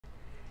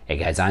Hey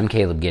guys, I'm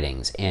Caleb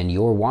Giddings, and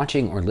you're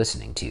watching or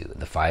listening to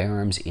the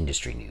Firearms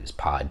Industry News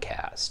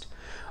Podcast.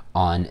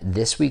 On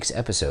this week's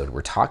episode,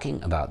 we're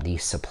talking about the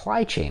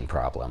supply chain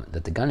problem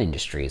that the gun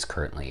industry is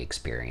currently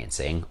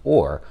experiencing,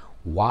 or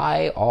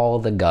why all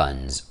the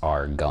guns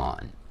are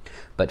gone.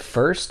 But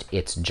first,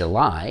 it's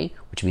July,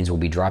 which means we'll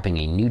be dropping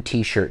a new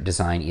t-shirt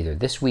design either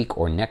this week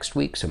or next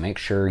week, so make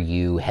sure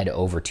you head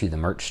over to the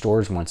merch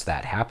stores once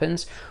that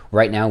happens.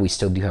 Right now, we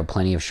still do have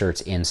plenty of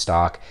shirts in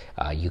stock.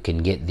 You can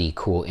get the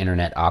cool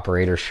Internet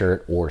Operator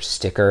shirt or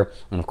sticker,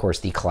 and of course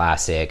the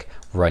classic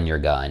Run Your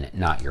Gun,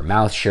 Not Your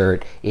Mouth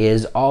shirt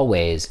is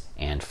always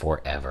and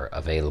forever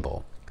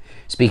available.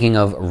 Speaking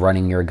of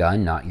running your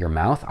gun, not your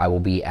mouth, I will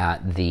be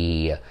at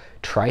the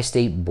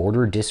Tri-State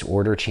Border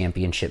Disorder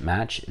Championship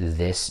match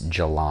this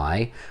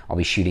July. I'll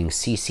be shooting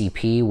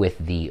CCP with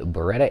the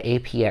Beretta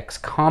APX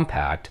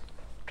Compact,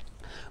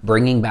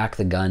 bringing back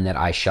the gun that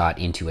I shot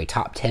into a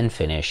top 10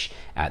 finish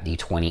at the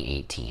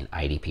 2018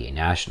 IDPA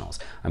Nationals.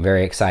 I'm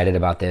very excited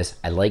about this.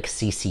 I like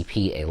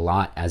CCP a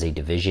lot as a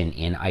division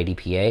in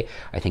IDPA.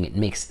 I think it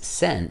makes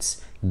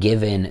sense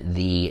given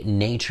the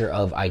nature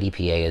of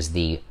IDPA as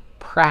the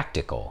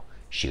practical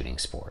shooting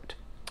sport.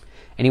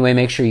 Anyway,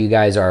 make sure you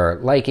guys are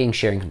liking,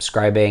 sharing,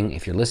 subscribing.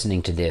 If you're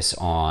listening to this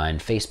on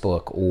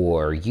Facebook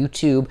or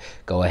YouTube,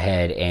 go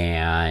ahead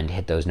and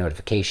hit those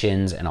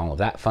notifications and all of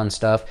that fun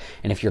stuff.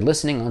 And if you're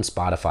listening on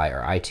Spotify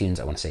or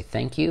iTunes, I want to say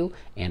thank you,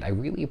 and I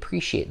really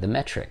appreciate the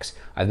metrics.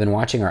 I've been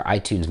watching our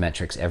iTunes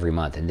metrics every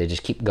month, and they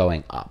just keep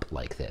going up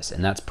like this,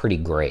 and that's pretty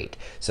great.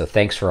 So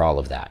thanks for all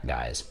of that,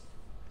 guys.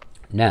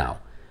 Now,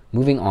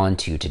 moving on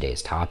to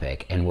today's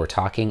topic, and we're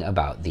talking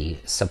about the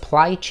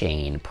supply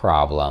chain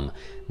problem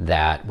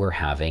that we're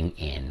having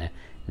in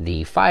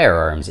the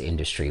firearms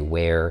industry,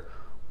 where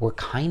we're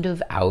kind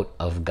of out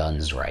of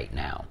guns right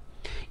now.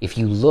 If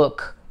you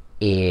look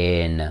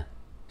in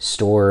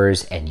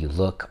stores and you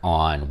look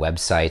on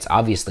websites,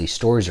 obviously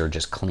stores are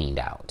just cleaned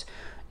out.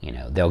 You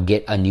know, they'll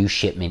get a new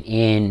shipment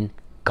in,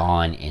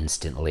 gone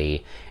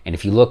instantly. And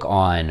if you look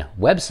on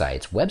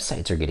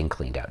websites are getting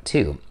cleaned out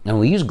too. And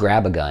we'll use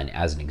Grab a Gun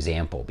as an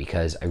example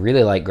because I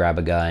really like Grab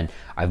a Gun.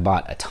 I've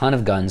bought a ton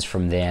of guns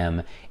from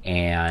them,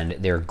 and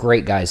they're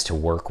great guys to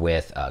work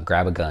with.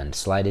 Grab a Gun,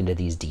 slide into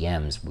these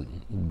DMs.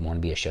 Want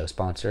to be a show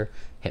sponsor?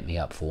 Hit me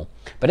up, fool.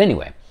 But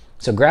anyway,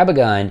 so Grab a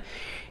Gun,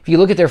 if you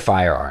look at their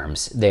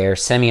firearms, they're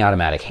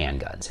semi-automatic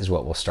handguns is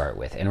what we'll start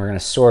with. And we're going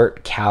to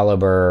sort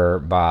caliber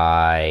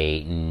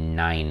by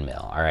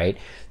 9mm, all right?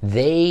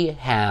 They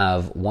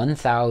have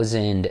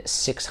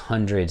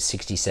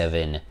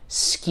 1,667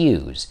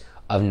 SKUs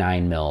of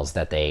 9mm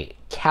that they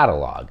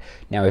catalog.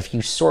 Now, if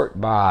you sort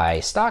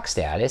by stock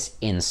status,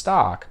 in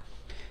stock,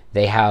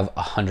 they have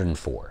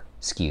 104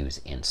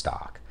 SKUs in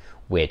stock,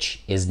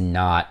 which is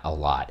not a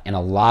lot. And a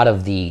lot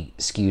of the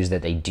SKUs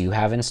that they do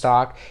have in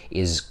stock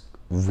is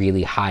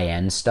really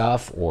high-end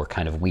stuff or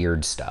kind of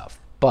weird stuff.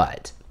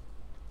 But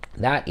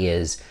that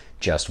is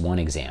just one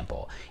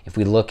example. If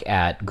we look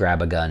at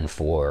Grab a Gun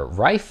for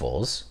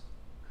rifles,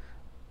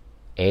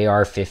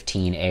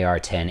 AR-15,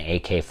 AR-10,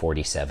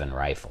 AK-47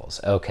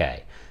 rifles.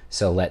 Okay,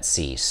 so let's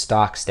see,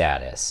 stock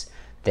status.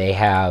 They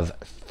have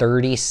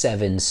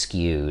 37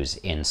 SKUs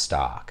in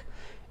stock.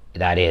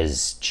 That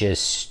is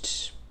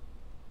just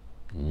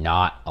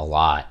not a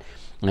lot.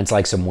 And it's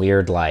like some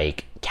weird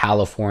like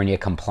California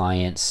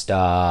compliant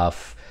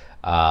stuff,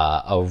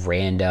 a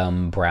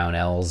random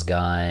Brownells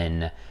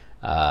gun,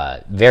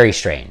 very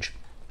strange.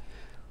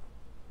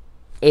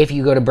 If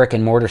you go to brick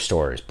and mortar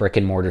stores,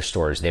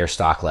 their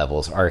stock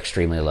levels are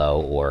extremely low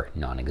or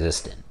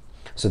non-existent.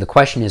 So the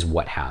question is,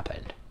 what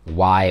happened?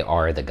 Why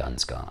are the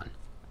guns gone?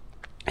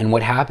 And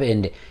what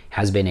happened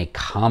has been a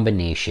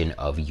combination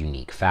of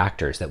unique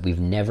factors that we've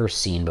never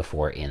seen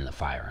before in the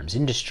firearms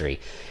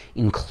industry,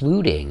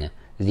 including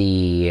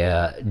the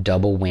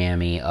double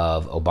whammy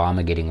of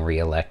Obama getting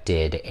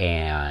reelected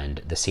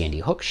and the Sandy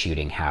Hook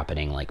shooting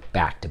happening like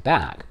back to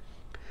back.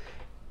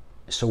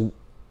 So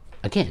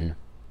again,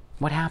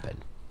 what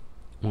happened?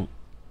 Well,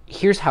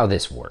 here's how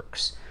this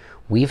works.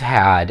 We've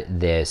had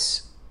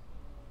this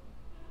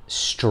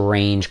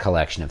strange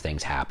collection of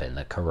things happen.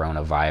 The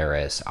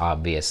coronavirus,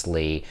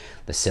 obviously,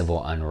 the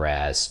civil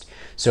unrest.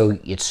 So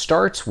it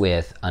starts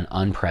with an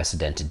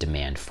unprecedented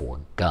demand for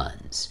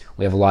guns.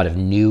 We have a lot of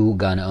new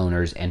gun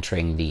owners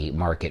entering the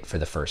market for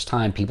the first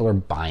time. People are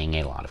buying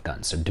a lot of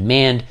guns. So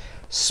demand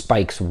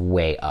spikes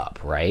way up,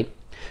 right?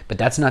 But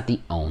that's not the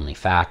only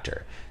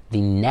factor.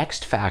 The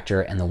next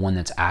factor, and the one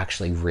that's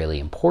actually really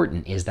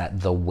important, is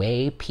that the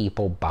way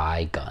people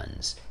buy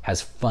guns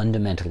has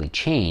fundamentally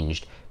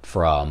changed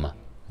from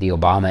the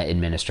Obama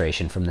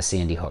administration, from the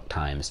Sandy Hook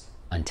times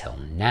until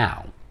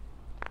now.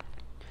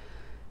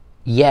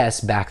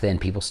 Yes, back then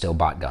people still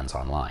bought guns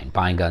online.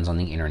 Buying guns on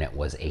the internet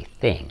was a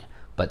thing.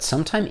 But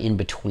sometime in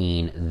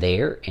between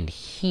there and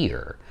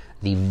here,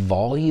 the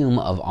volume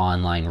of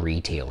online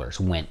retailers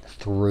went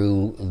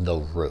through the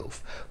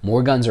roof.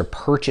 More guns are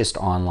purchased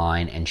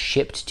online and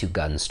shipped to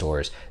gun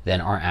stores than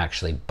are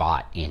actually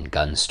bought in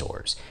gun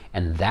stores.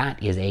 And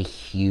that is a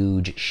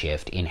huge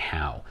shift in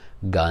how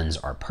guns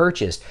are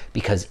purchased,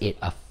 because it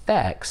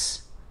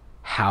affects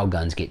how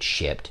guns get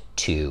shipped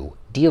to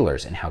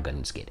dealers and how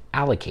guns get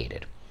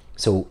allocated.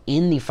 So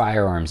in the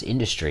firearms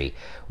industry,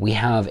 we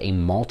have a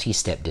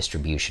multi-step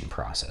distribution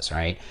process,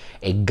 right?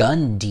 A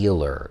gun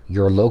dealer,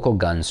 your local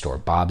gun store,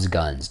 Bob's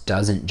Guns,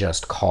 doesn't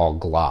just call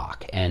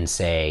Glock and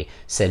say,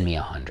 send me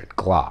 100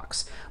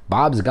 Glocks.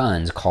 Bob's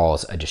Guns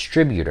calls a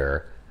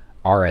distributor.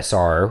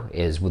 RSR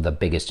is the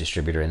biggest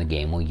distributor in the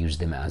game. We'll use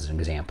them as an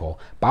example.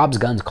 Bob's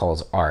Guns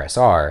calls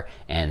RSR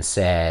and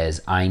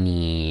says, I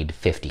need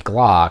 50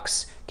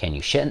 Glocks. Can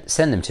you send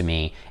them to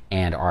me?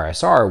 And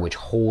RSR, which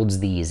holds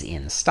these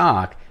in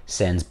stock,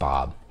 sends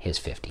Bob his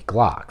 50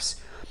 Glocks.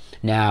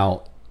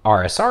 Now,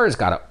 RSR's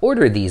got to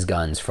order these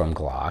guns from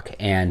Glock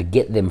and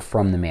get them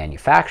from the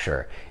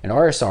manufacturer. And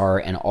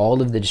RSR and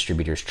all of the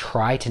distributors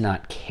try to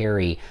not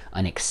carry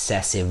an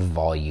excessive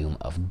volume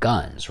of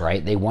guns,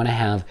 right? They want to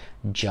have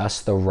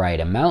just the right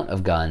amount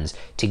of guns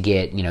to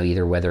get,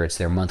 either whether it's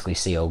their monthly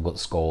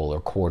sales goal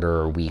or quarter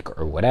or week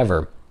or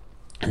whatever.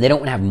 And they don't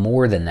want to have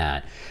more than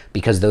that,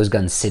 because those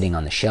guns sitting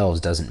on the shelves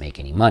doesn't make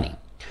any money.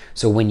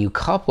 So when you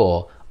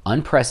couple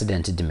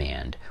unprecedented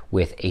demand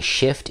with a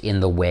shift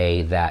in the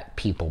way that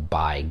people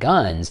buy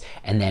guns,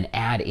 and then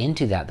add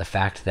into that the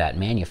fact that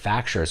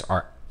manufacturers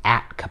are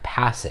at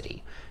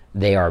capacity.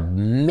 They are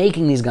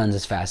making these guns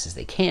as fast as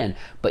they can,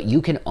 but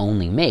you can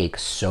only make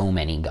so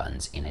many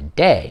guns in a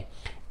day.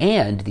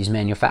 And these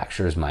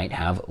manufacturers might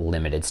have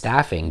limited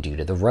staffing due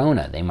to the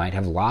Rona. They might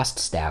have lost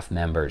staff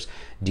members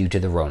due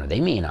to the Rona.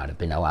 They may not have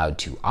been allowed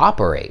to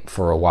operate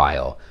for a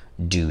while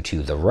due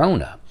to the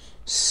Rona.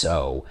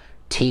 So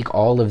take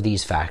all of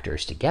these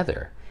factors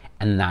together,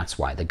 and that's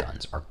why the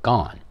guns are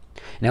gone.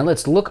 Now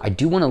I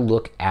do want to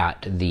look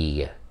at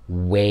the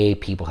way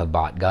people have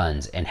bought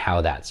guns and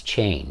how that's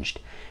changed,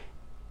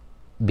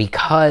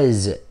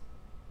 because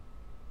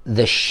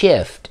the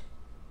shift,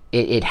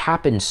 it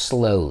happened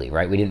slowly,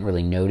 right? We didn't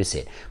really notice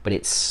it, but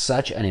it's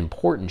such an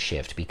important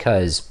shift,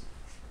 because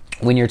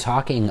when you're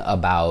talking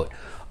about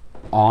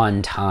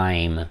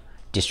on-time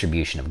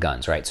distribution of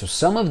guns, right? So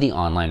some of the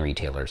online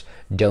retailers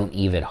don't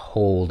even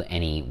hold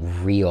any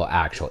real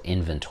actual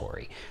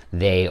inventory.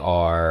 They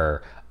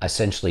are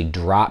essentially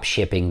drop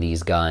shipping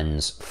these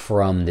guns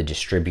from the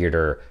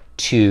distributor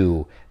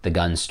to the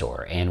gun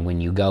store. And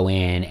when you go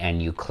in and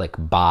you click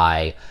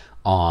buy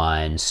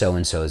on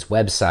so-and-so's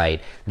website,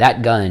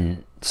 that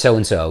gun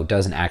so-and-so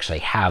doesn't actually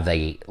have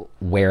a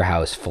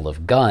warehouse full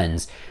of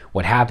guns.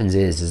 What happens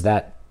is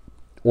that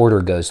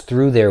order goes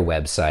through their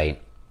website,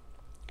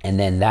 and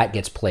then that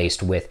gets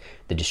placed with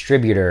the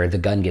distributor. The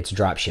gun gets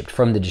drop shipped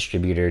from the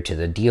distributor to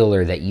the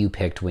dealer that you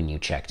picked when you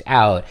checked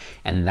out,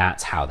 and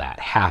that's how that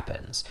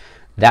happens.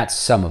 That's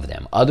some of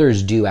them.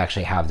 Others do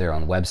actually have their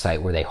own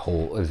website where they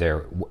hold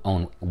their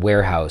own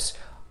warehouse.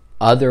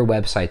 Other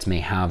websites may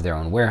have their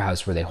own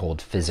warehouse where they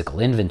hold physical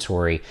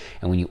inventory,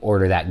 and when you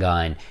order that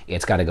gun,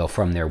 it's got to go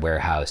from their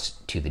warehouse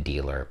to the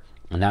dealer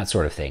and that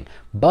sort of thing.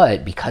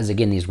 But because,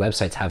 again, these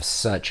websites have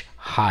such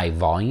high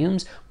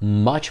volumes,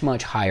 much,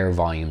 much higher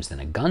volumes than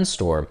a gun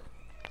store,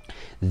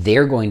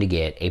 they're going to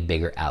get a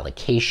bigger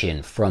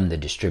allocation from the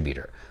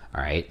distributor.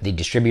 All right, the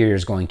distributor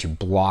is going to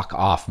block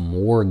off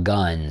more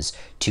guns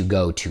to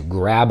go to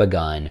Grab a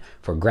Gun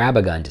for Grab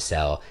a Gun to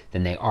sell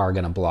than they are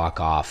going to block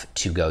off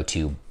to go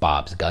to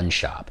Bob's Gun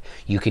Shop.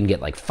 You can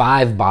get like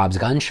 5 Bob's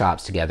Gun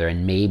Shops together,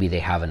 and maybe they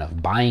have enough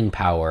buying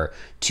power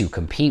to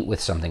compete with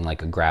something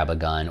like a Grab a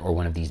Gun or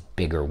one of these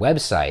bigger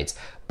websites,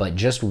 but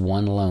just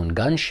one lone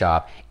gun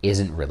shop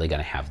isn't really going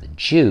to have the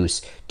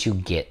juice to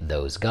get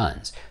those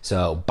guns.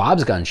 So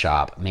Bob's Gun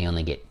Shop may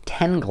only get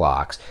 10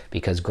 Glocks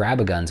because Grab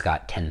a Gun's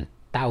got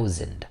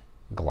 10,000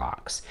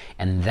 Glocks.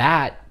 And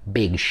that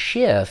big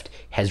shift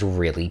has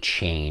really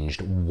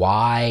changed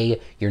why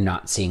you're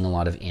not seeing a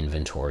lot of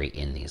inventory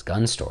in these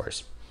gun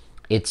stores.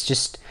 It's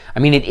just,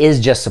 it is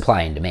just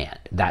supply and demand.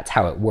 That's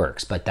how it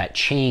works. But that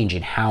change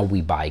in how we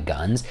buy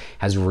guns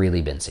has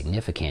really been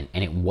significant.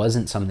 And it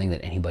wasn't something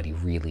that anybody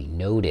really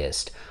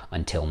noticed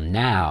until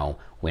now,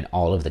 when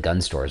all of the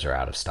gun stores are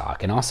out of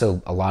stock. And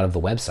also a lot of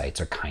the websites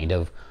are kind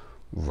of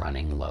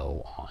running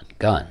low on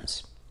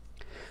guns.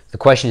 The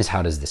question is,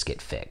 how does this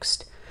get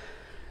fixed?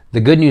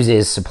 The good news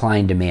is supply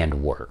and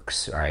demand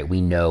works. All right,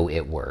 we know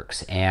it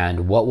works.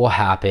 And what will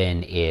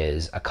happen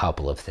is a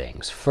couple of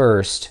things.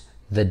 First,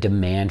 the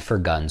demand for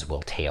guns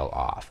will tail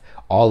off.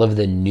 All of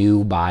the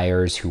new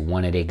buyers who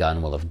wanted a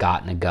gun will have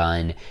gotten a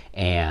gun,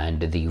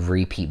 and the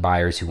repeat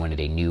buyers who wanted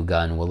a new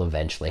gun will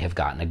eventually have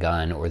gotten a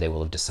gun, or they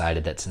will have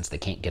decided that since they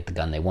can't get the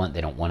gun they want,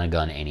 they don't want a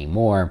gun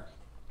anymore.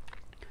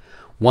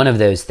 One of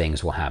those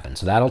things will happen.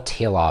 So that'll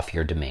tail off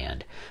your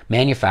demand.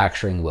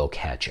 Manufacturing will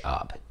catch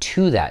up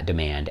to that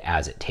demand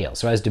as it tails.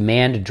 So as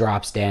demand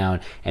drops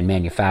down and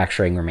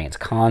manufacturing remains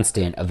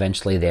constant,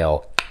 eventually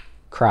they'll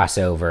cross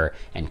over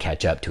and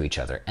catch up to each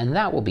other. And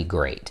that will be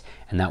great.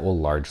 And that will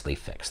largely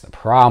fix the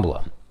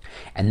problem.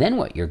 And then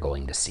what you're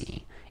going to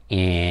see,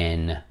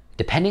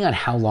 depending on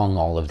how long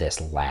all of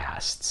this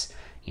lasts,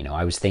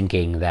 I was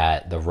thinking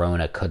that the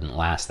Rona couldn't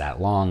last that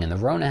long, and the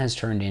Rona has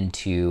turned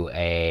into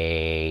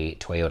a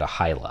Toyota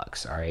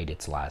Hilux. All right,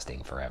 it's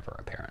lasting forever,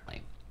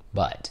 apparently.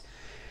 But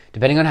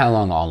depending on how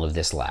long all of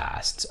this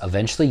lasts,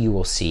 eventually you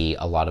will see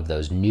a lot of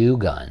those new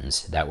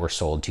guns that were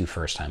sold to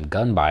first-time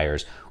gun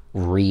buyers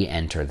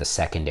re-enter the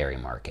secondary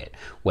market.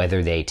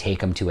 Whether they take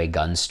them to a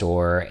gun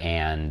store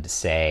and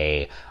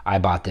say, I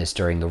bought this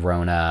during the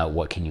Rona,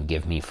 what can you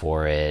give me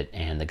for it?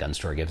 And the gun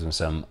store gives them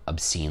some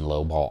obscene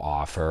lowball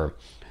offer.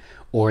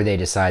 Or they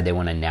decide they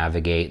want to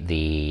navigate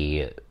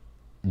the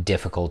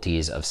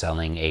difficulties of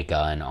selling a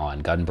gun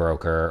on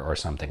GunBroker or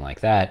something like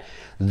that.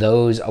 A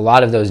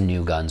lot of those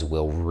new guns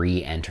will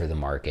re-enter the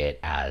market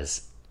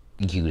as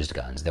used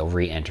guns. They'll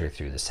re-enter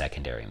through the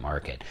secondary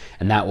market,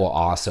 and that will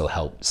also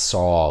help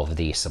solve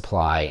the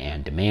supply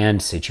and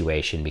demand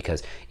situation,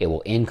 because it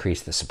will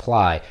increase the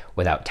supply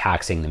without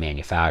taxing the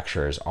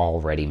manufacturer's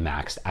already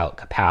maxed out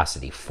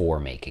capacity for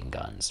making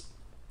guns.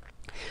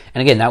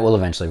 And again, that will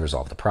eventually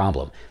resolve the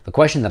problem. The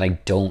question that I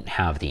don't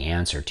have the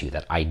answer to,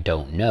 that I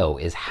don't know,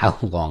 is how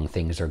long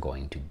things are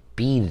going to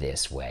be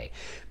this way.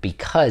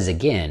 Because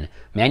again,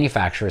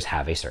 manufacturers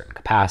have a certain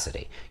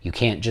capacity. You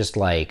can't just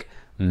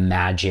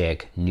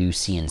magic new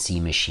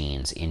CNC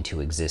machines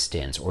into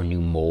existence, or new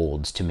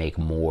molds to make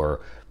more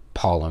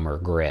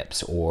polymer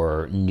grips,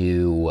 or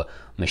new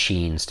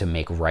machines to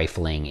make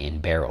rifling in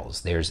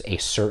barrels. There's a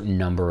certain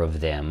number of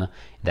them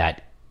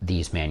that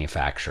these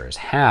manufacturers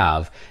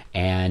have,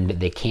 and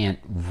they can't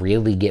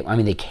really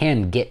they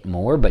can get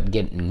more, but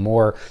getting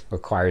more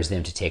requires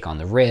them to take on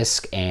the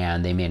risk,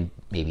 and they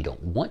maybe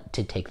don't want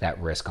to take that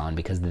risk on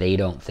because they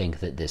don't think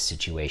that this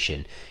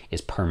situation is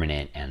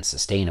permanent and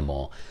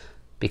sustainable,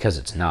 because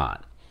it's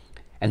not.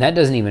 And that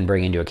doesn't even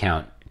bring into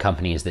account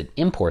companies that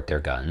import their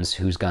guns,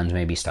 whose guns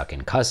may be stuck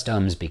in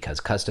customs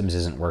because customs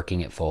isn't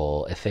working at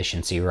full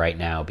efficiency right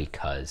now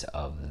because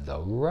of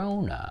the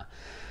Rona.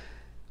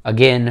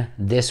 Again,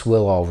 this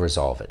will all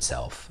resolve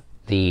itself.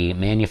 The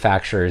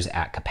manufacturers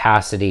at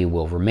capacity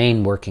will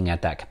remain working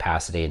at that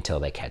capacity until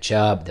they catch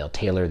up. They'll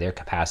tailor their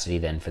capacity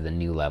then for the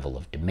new level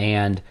of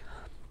demand,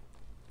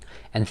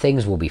 and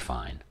things will be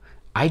fine.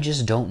 I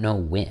just don't know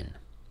when.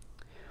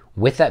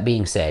 With that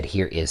being said,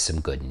 here is some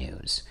good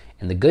news.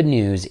 And the good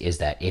news is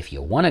that if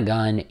you want a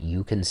gun,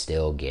 you can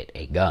still get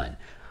a gun.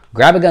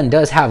 Grab-A-Gun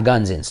does have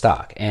guns in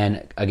stock.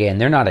 And again,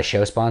 they're not a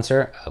show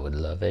sponsor. I would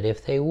love it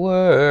if they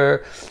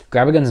were.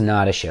 Grab-A-Gun's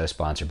not a show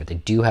sponsor, but they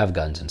do have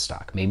guns in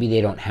stock. Maybe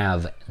they don't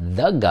have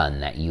the gun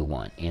that you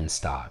want in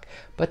stock,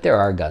 but there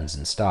are guns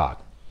in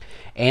stock.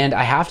 And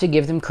I have to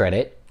give them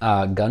credit.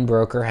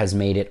 GunBroker has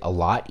made it a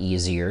lot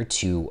easier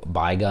to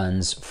buy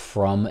guns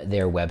from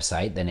their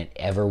website than it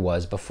ever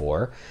was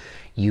before.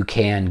 You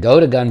can go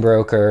to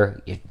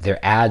GunBroker.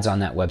 Their ads on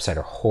that website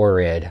are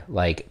horrid.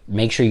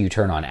 Make sure you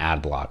turn on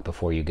ad block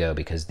before you go,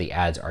 because the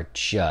ads are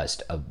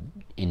just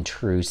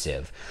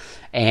intrusive.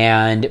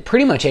 And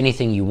pretty much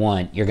anything you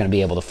want, you're going to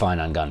be able to find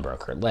on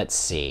GunBroker. Let's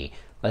see.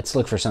 Let's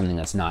look for something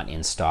that's not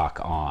in stock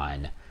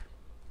on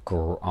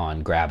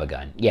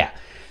Grab-A-Gun. Yeah.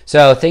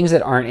 So things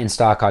that aren't in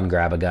stock on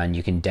Grab-A-Gun,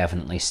 you can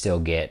definitely still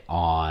get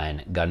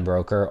on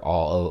GunBroker,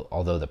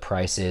 although the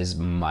prices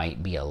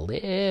might be a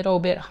little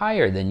bit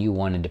higher than you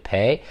wanted to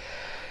pay.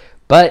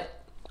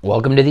 But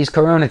welcome to these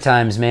Corona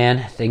times,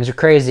 man. Things are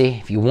crazy.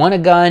 If you want a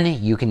gun,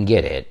 you can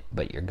get it,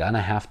 but you're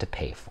gonna have to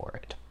pay for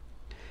it.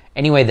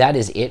 Anyway, that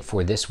is it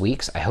for this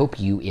week's. I hope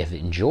you have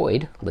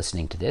enjoyed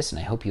listening to this, and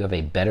I hope you have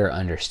a better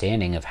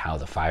understanding of how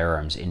the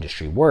firearms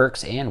industry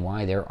works and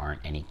why there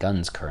aren't any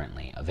guns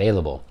currently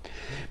available.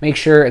 Make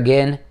sure,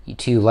 again,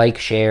 to like,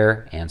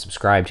 share, and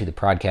subscribe to the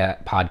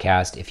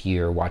podcast. If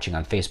you're watching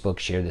on Facebook,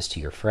 share this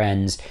to your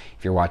friends.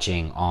 If you're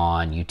watching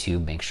on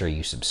YouTube, make sure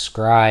you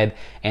subscribe.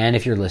 And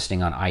if you're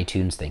listening on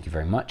iTunes, thank you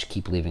very much.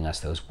 Keep leaving us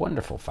those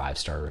wonderful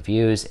 5-star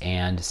reviews,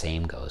 and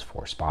same goes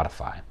for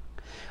Spotify.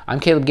 I'm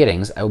Caleb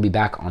Giddings. I will be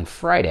back on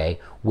Friday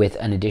with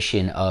an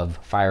edition of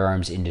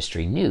Firearms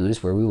Industry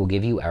News, where we will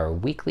give you our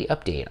weekly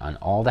update on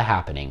all the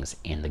happenings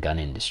in the gun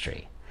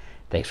industry.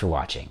 Thanks for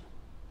watching.